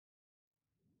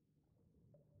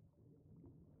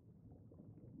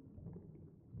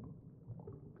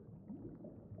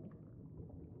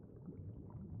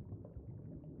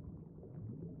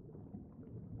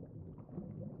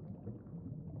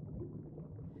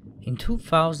In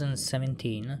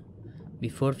 2017,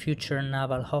 before future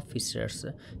naval officers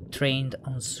trained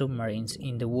on submarines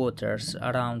in the waters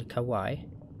around Kauai,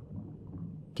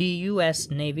 the US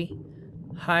Navy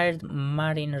hired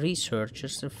marine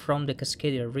researchers from the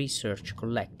Cascadia Research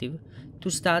Collective to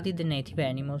study the native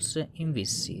animals in these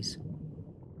seas.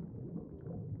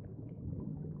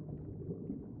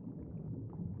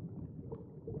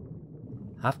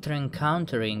 After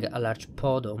encountering a large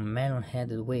pod of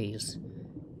melon-headed whales,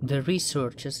 the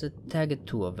researchers tagged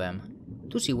 2 of them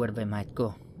to see where they might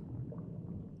go.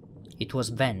 It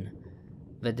was then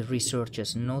that the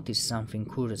researchers noticed something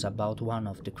curious about one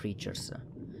of the creatures.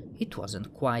 It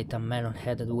wasn't quite a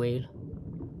melon-headed whale,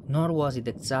 nor was it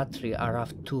exactly a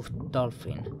rough-toothed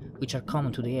dolphin, which are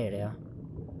common to the area.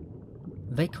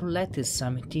 They collected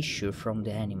some tissue from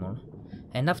the animal,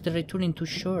 and after returning to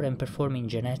shore and performing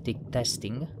genetic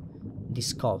testing,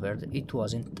 discovered it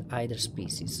wasn't either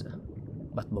species,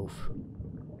 but both.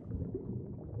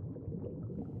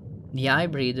 The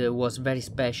hybrid was very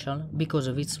special because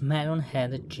of its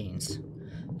melon-headed genes.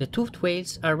 The toothed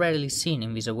whales are rarely seen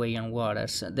in these Hawaiian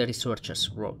waters, the researchers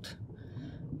wrote.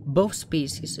 Both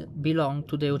species belong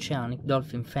to the oceanic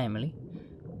dolphin family,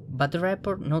 but the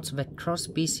report notes that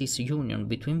cross-species union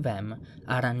between them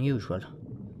are unusual.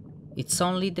 It's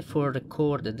only the 4th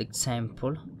recorded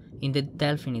example in the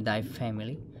Delphinidae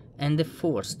family and the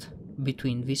 4th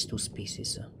between these 2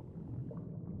 species.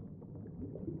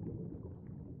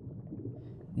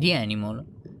 The animal,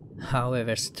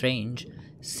 however strange,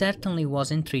 certainly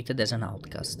wasn't treated as an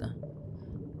outcast.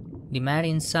 The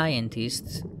marine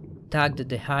scientists tagged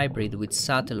the hybrid with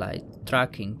satellite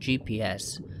tracking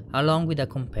GPS along with a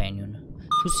companion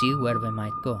to see where they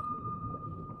might go.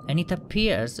 And it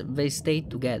appears they stayed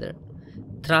together,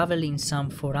 traveling some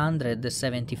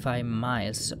 475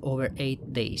 miles over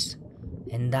 8 days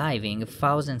and diving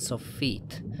thousands of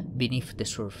feet beneath the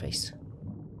surface.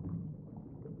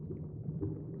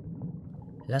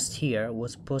 Last year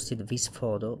was posted this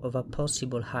photo of a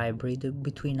possible hybrid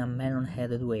between a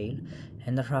melon-headed whale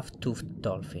and a rough-toothed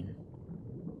dolphin.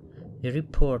 The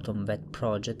report on that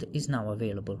project is now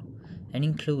available and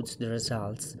includes the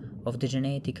results of the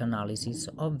genetic analysis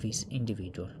of this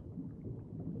individual.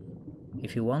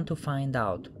 If you want to find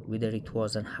out whether it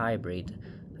was a hybrid,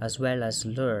 as well as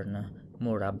learn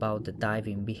more about the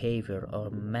diving behavior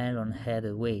of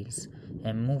melon-headed whales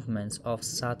and movements of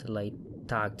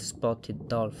satellite-tagged spotted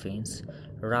dolphins,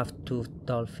 rough-toothed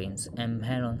dolphins and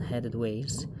melon-headed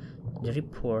whales, the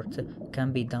report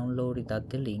can be downloaded at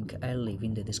the link I'll leave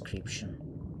in the description.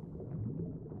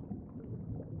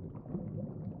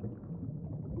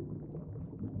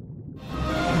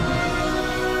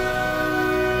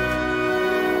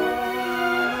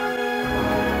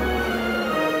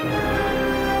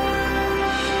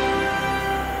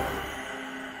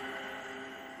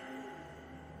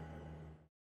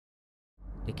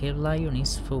 The cave lion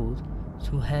is thought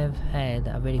to have had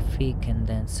a very thick and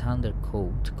dense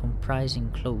undercoat comprising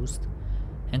closed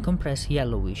and compressed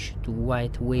yellowish to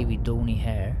white wavy downy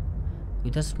hair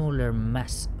with a smaller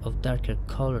mass of darker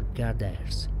colored guard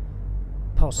hairs,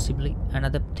 possibly an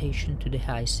adaptation to the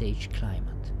Ice Age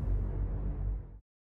climate.